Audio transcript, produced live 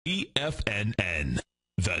TFNN.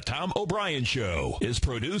 The Tom O'Brien Show is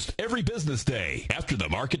produced every business day after the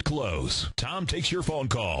market close. Tom takes your phone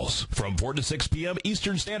calls from 4 to 6 p.m.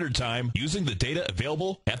 Eastern Standard Time using the data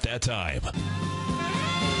available at that time.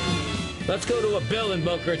 Let's go to a Bill in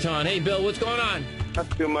Boca Raton. Hey, Bill, what's going on? Not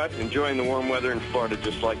too much. Enjoying the warm weather in Florida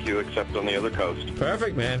just like you, except on the other coast.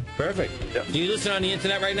 Perfect, man. Perfect. Yep. Do you listen on the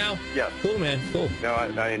internet right now? Yes. Cool, man. Cool. No,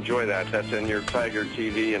 I enjoy that. That's in your Tiger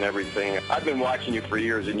TV and everything. I've been watching you for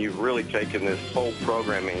years, and you've really taken this whole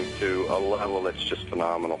programming to a level that's just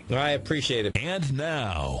phenomenal. I appreciate it. And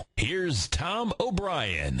now, here's Tom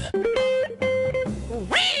O'Brien.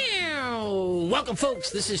 Welcome,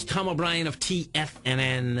 folks. This is Tom O'Brien of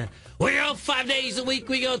TFNN. We go 5 days a week.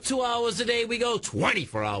 We go 2 hours a day. We go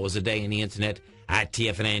 24 hours a day on the internet at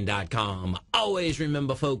TFNN.com. Always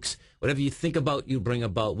remember, folks, whatever you think about, you bring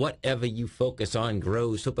about. Whatever you focus on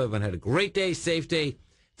grows. Hope everyone had a great day, safe day.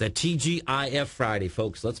 It's a TGIF Friday,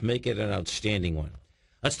 folks. Let's make it an outstanding one.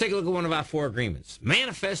 Let's take a look at one of our 4 agreements.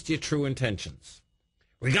 Manifest your true intentions.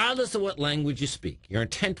 Regardless of what language you speak, your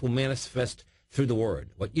intent will manifest through the word.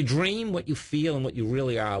 What you dream, what you feel, and what you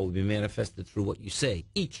really are will be manifested through what you say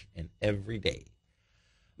each and every day.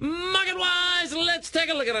 Market-wise, let's take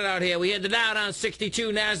a look at it out here. We had the Dow down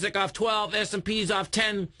 62, NASDAQ off 12, S&P's off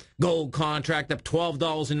 10, gold contract up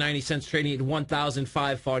 $12.90, trading at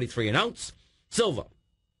 $1,543 an ounce. Silver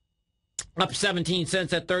up 17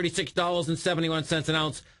 cents at $36.71 an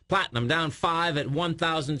ounce. Platinum down 5 at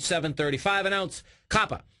 $1,735 an ounce.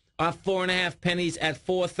 Copper off 4.5 pennies at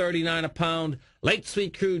 $4.39 a pound. Light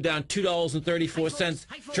sweet crude down $2.34,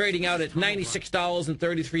 trading out at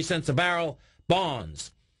 $96.33 a barrel.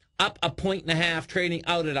 Bonds up 1.5 trading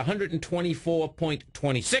out at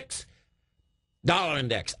 124.26. Dollar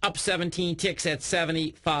index up 17 ticks at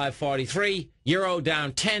 75.43. Euro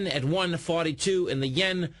down 10 at 1.42, and the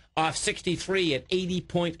yen off 63 at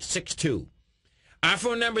 80.62. Our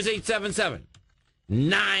phone number is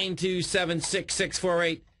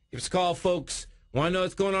 877-927-6648. Give us a call, folks. Want to know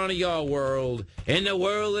what's going on in your world? In the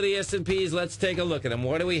world of the S&Ps, let's take a look at them.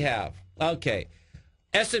 What do we have? Okay.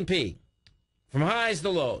 S&P, from highs to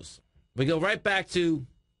lows. We go right back to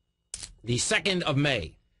the 2nd of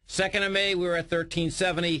May. 2nd of May, we were at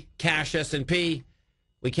 1370, cash S&P.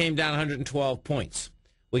 We came down 112 points.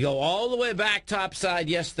 We go all the way back topside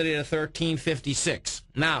yesterday to 1356.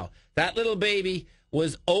 Now, that little baby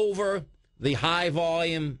was over the high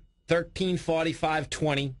volume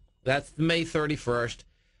 1345.20. That's May 31st.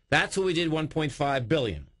 That's what we did, $1.5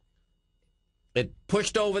 billion. It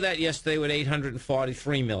pushed over that yesterday with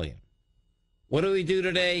 $843 million. What do we do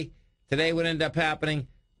today? Today what ended up happening,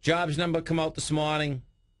 jobs number come out this morning.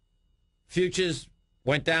 Futures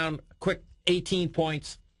went down a quick 18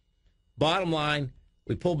 points. Bottom line,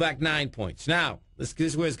 we pulled back 9 points. Now, this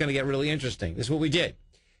is where it's going to get really interesting. This is what we did.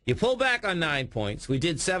 You pull back on 9 points. We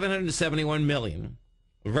did $771 million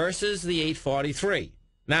versus the 843.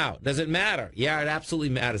 Now, does it matter? Yeah, it absolutely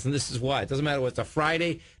matters, and this is why. It doesn't matter what's a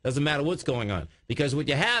Friday. It doesn't matter what's going on. Because what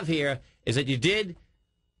you have here is that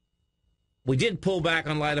we did pull back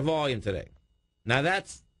on lighter volume today. Now,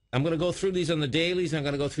 I'm going to go through these on the dailies, and I'm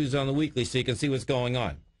going to go through these on the weekly so you can see what's going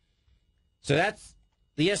on. So that's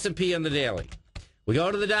the S&P on the daily. We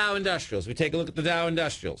go to the Dow Industrials. We take a look at the Dow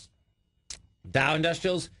Industrials. Dow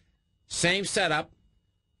Industrials, same setup.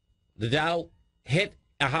 The Dow hit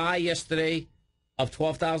a high yesterday of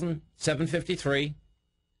 12,753.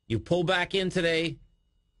 You pull back in today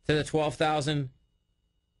to the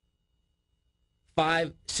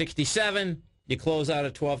 12,567. You close out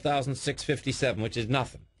at 12,657, which is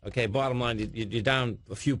nothing. Okay, bottom line, you're down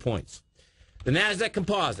a few points. The NASDAQ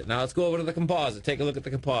Composite. Now let's go over to the Composite. Take a look at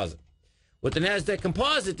the Composite. What the NASDAQ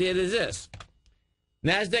Composite did is this.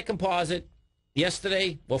 NASDAQ Composite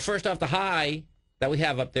yesterday, well, first off, the high that we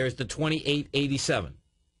have up there is the 2887.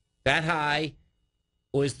 That high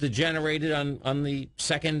was generated on the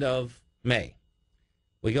 2nd of May.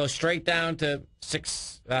 We go straight down to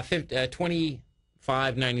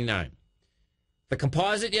 25.99. The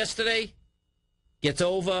Composite yesterday gets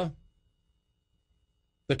over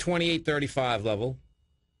the 28.35 level.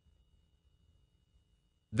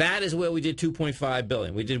 That is where we did $2.5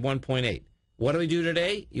 billion. We did 1.8. What do we do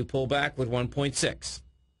today? You pull back with 1.6.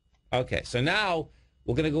 Okay, so now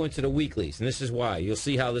we're going to go into the weeklies, and this is why. You'll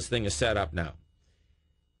see how this thing is set up now.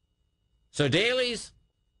 So dailies,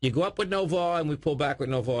 you go up with no volume, we pull back with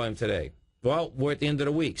no volume today. Well, we're at the end of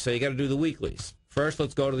the week, so you got to do the weeklies. First,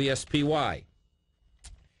 let's go to the SPY.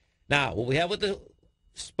 Now, what we have with the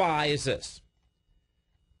SPY is this.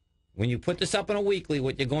 When you put this up on a weekly,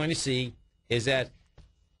 what you're going to see is that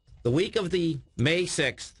the week of the May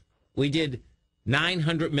 6th, we did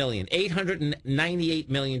 900 million, 898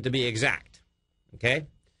 million to be exact. Okay?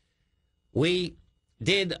 We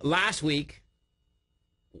did last week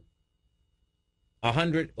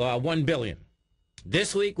 1 billion.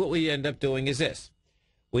 This week, what we end up doing is this.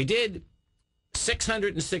 We did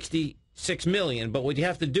 666 million, but what you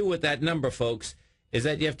have to do with that number, folks, is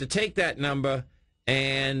that you have to take that number,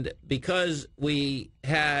 and because we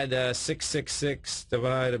had 666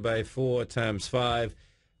 divided by 4 times 5,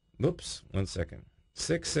 whoops, 1 second,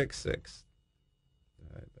 666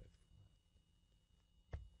 divided by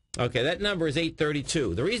 4. Okay, that number is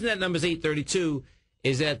 832. The reason that number is 832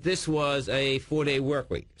 is that this was a 4-day work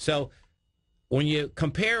week. So when you're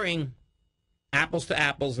comparing apples to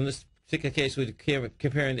apples, in this particular case, we're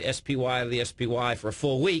comparing the SPY to the SPY for a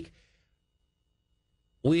full week,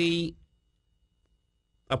 we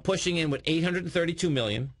are pushing in with 832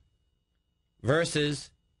 million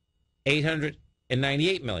versus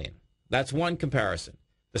 898 million. That's one comparison.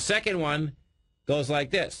 The second one goes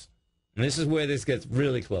like this. And this is where this gets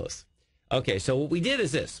really close. Okay, so what we did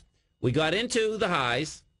is this. We got into the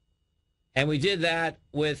highs, and we did that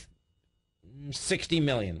with 60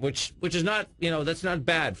 million, which is not, that's not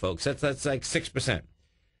bad, folks. That's like 6%.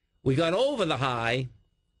 We got over the high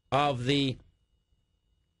of the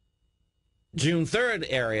June 3rd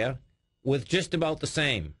area with just about the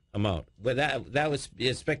same amount. But that was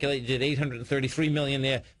speculated, did 833 million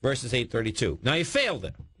there versus 832. Now you failed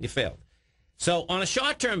it. You failed. So on a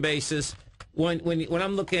short-term basis, when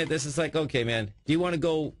I'm looking at this, it's like, okay, man, do you want to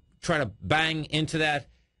go try to bang into that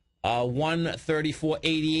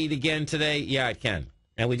 134.88 again today? Yeah, I can.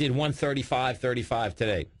 And we did 135.35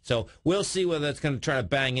 today. So we'll see whether it's going to try to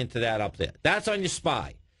bang into that up there. That's on your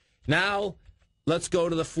SPY. Now, let's go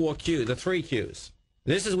to the 4Q, the 3Qs.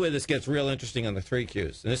 This is where this gets real interesting on the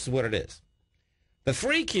 3Qs, and this is what it is. The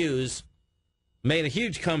 3Qs made a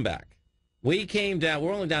huge comeback. We came down,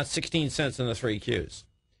 we're only down 16 cents in the 3Qs.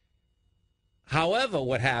 However,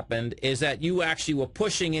 what happened is that you actually were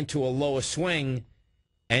pushing into a lower swing,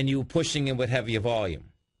 and you were pushing in with heavier volume.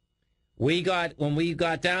 When we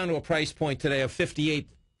got down to a price point today of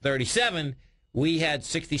 58.37, we had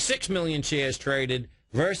 66 million shares traded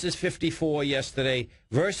versus 54 yesterday,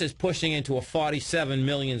 versus pushing into a 47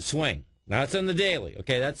 million swing. Now, it's on the daily,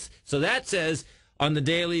 okay? So that says on the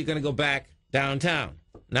daily, you're going to go back downtown.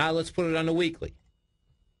 Now, let's put it on the weekly.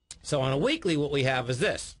 So on a weekly, what we have is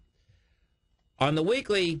this. On the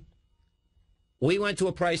weekly, we went to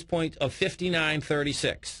a price point of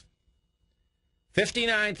 59.36.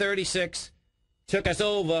 59.36 took us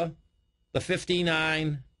over the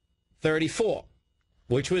 59.34,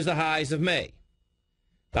 which was the highs of May.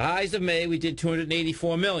 The highs of May, we did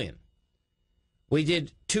 284 million. We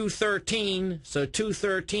did 213, so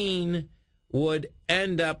 213 would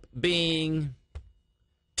end up being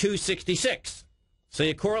 266. So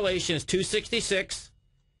your correlation is 266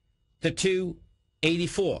 to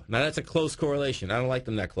 284. Now, that's a close correlation. I don't like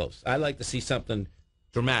them that close. I like to see something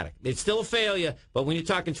dramatic. It's still a failure, but when you're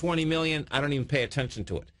talking 20 million, I don't even pay attention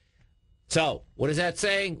to it. So, what is that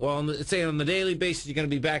saying? Well, it's saying on the daily basis, you're going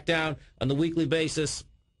to be back down. On the weekly basis,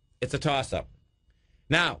 it's a toss-up.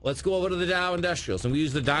 Now, let's go over to the Dow Industrials, and we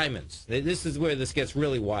use the diamonds. This is where this gets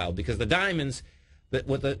really wild, because the diamonds,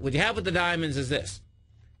 what you have with the diamonds is this.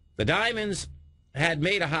 The diamonds had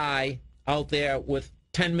made a high out there with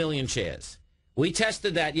 10 million shares. We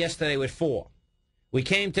tested that yesterday with 4. We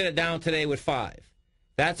came to it down today with 5.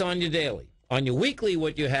 That's on your daily. On your weekly,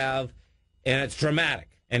 what you have, and it's dramatic,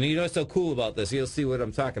 and you know what's so cool about this, you'll see what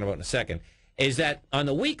I'm talking about in a second, is that on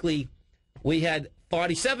the weekly, we had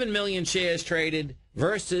 47 million shares traded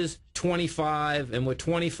versus 25, and what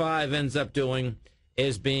 25 ends up doing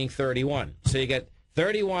is being 31. So you get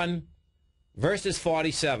 31 versus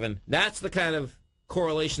 47. That's the kind of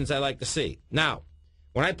correlations I like to see. Now,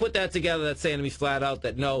 when I put that together, that's saying to me flat out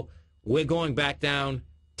that, no, we're going back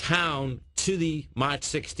downtown to the March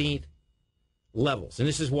 16th levels. And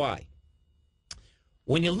this is why.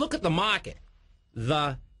 When you look at the market,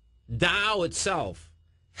 the Dow itself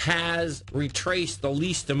has retraced the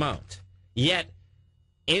least amount. Yet,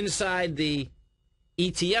 inside the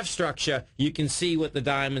ETF structure, you can see what the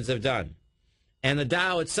diamonds have done. And the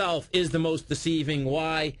Dow itself is the most deceiving.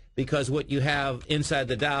 Why? Because what you have inside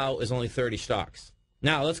the Dow is only 30 stocks.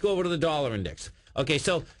 Now, let's go over to the dollar index. Okay,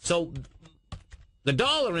 so the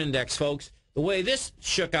dollar index, folks, the way this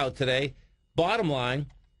shook out today, bottom line,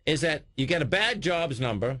 is that you get a bad jobs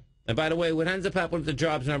number. And by the way, what ends up happening with the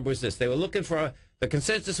jobs number is this. They were looking for, the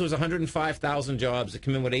consensus was 105,000 jobs. It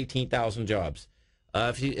came in with 18,000 jobs.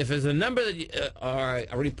 If there's a number that or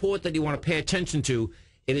a report that you want to pay attention to,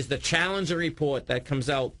 it is the Challenger report that comes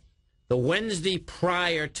out the Wednesday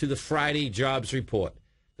prior to the Friday jobs report.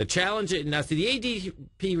 The challenge, now see the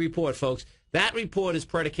ADP report, folks, that report is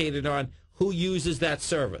predicated on who uses that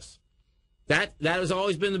service. That has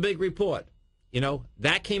always been the big report. You know,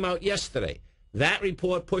 that came out yesterday. That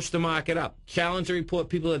report pushed the market up. Challenger report,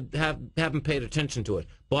 people haven't paid attention to it.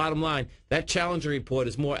 Bottom line, that Challenger report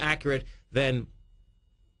is more accurate than,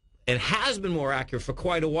 it has been more accurate for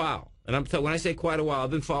quite a while. And when I say quite a while,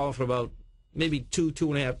 I've been following for about maybe two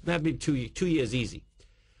and a half, maybe 2 years easy.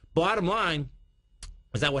 Bottom line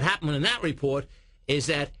is that what happened in that report is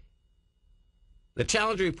that the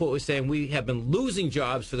Challenger report was saying we have been losing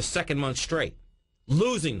jobs for the second month straight.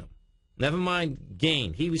 Losing them. Never mind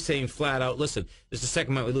gain. He was saying flat out, listen, this is the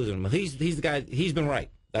second month we're losing them. He's the guy, he's been right.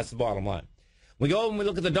 That's the bottom line. We go and we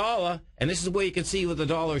look at the dollar, and this is where you can see where the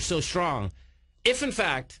dollar is so strong. If, in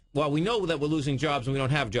fact, well, we know that we're losing jobs and we don't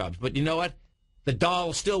have jobs, but you know what? The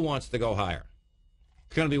dollar still wants to go higher.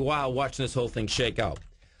 It's going to be wild watching this whole thing shake out.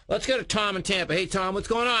 Let's go to Tom in Tampa. Hey, Tom, what's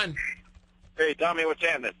going on? Hey, Tommy, what's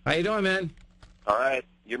happening? How you doing, man? All right.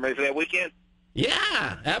 You ready for that weekend?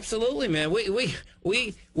 Yeah, absolutely, man. We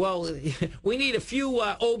need a few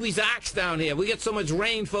Obies down here. We get so much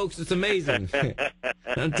rain, folks. It's amazing.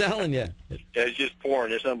 I'm telling you. It's just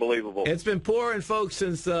pouring. It's unbelievable. It's been pouring, folks,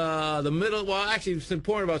 since the middle. Well, actually, it's been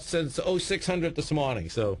pouring about since 0600 this morning.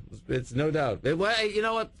 So it's no doubt. Well, you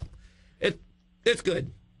know what? It's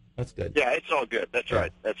good. That's good. Yeah, it's all good. That's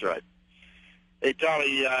right. That's right. Hey,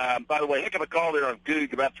 Tommy, by the way, heck of a call there on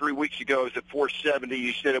Goog about 3 weeks ago. It was at 470.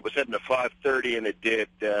 You said it was heading to 530, and it did.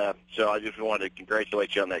 So I just wanted to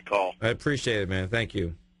congratulate you on that call. I appreciate it, man. Thank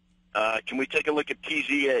you. Can we take a look at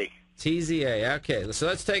TZA? TZA, okay. So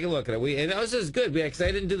let's take a look at it. And this is good because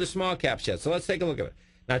I didn't do the small caps yet. So let's take a look at it.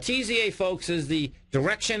 Now, TZA, folks, is the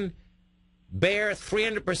direction bear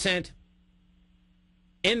 300%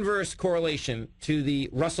 inverse correlation to the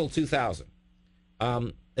Russell 2000.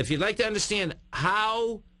 If you'd like to understand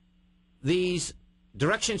how these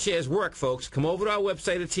direction shares work, folks, come over to our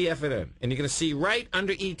website at TFNN, and you're going to see right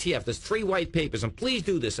under ETF, there's 3 white papers, and please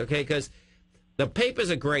do this, okay, because the papers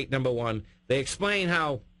are great, number one. They explain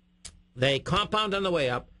how they compound on the way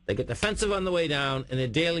up, they get defensive on the way down, and they're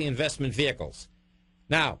daily investment vehicles.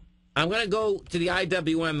 Now, I'm going to go to the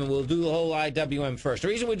IWM, and we'll do the whole IWM first. The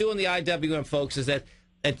reason we're doing the IWM, folks, is that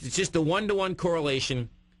it's just a one-to-one correlation.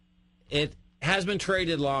 It has been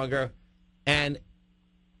traded longer, and,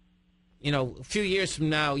 you know, a few years from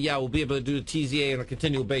now, yeah, we'll be able to do the TZA on a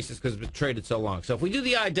continual basis because it's been traded so long. So if we do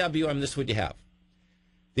the IWM, this is what you have.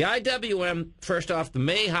 The IWM, first off, the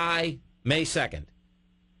May high, May 2nd.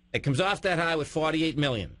 It comes off that high with 48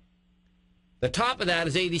 million. The top of that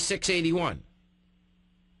is 86.81.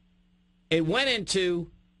 It went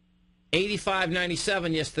into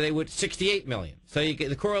 85.97 yesterday with 68 million. So you get,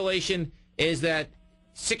 the correlation is that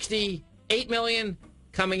 68 million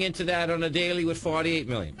coming into that on a daily with 48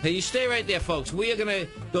 million. Now you stay right there, folks. We are going to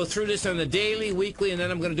go through this on the daily, weekly, and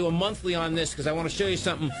then I'm going to do a monthly on this because I want to show you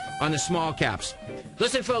something on the small caps.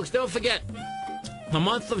 Listen, folks, don't forget, the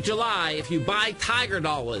month of July, if you buy Tiger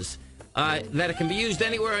dollars, that it can be used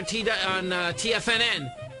anywhere on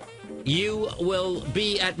TFNN, you will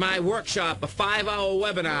be at my workshop, a 5-hour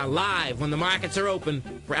webinar live when the markets are open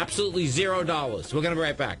for absolutely $0. We're going to be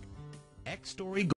right back. X Story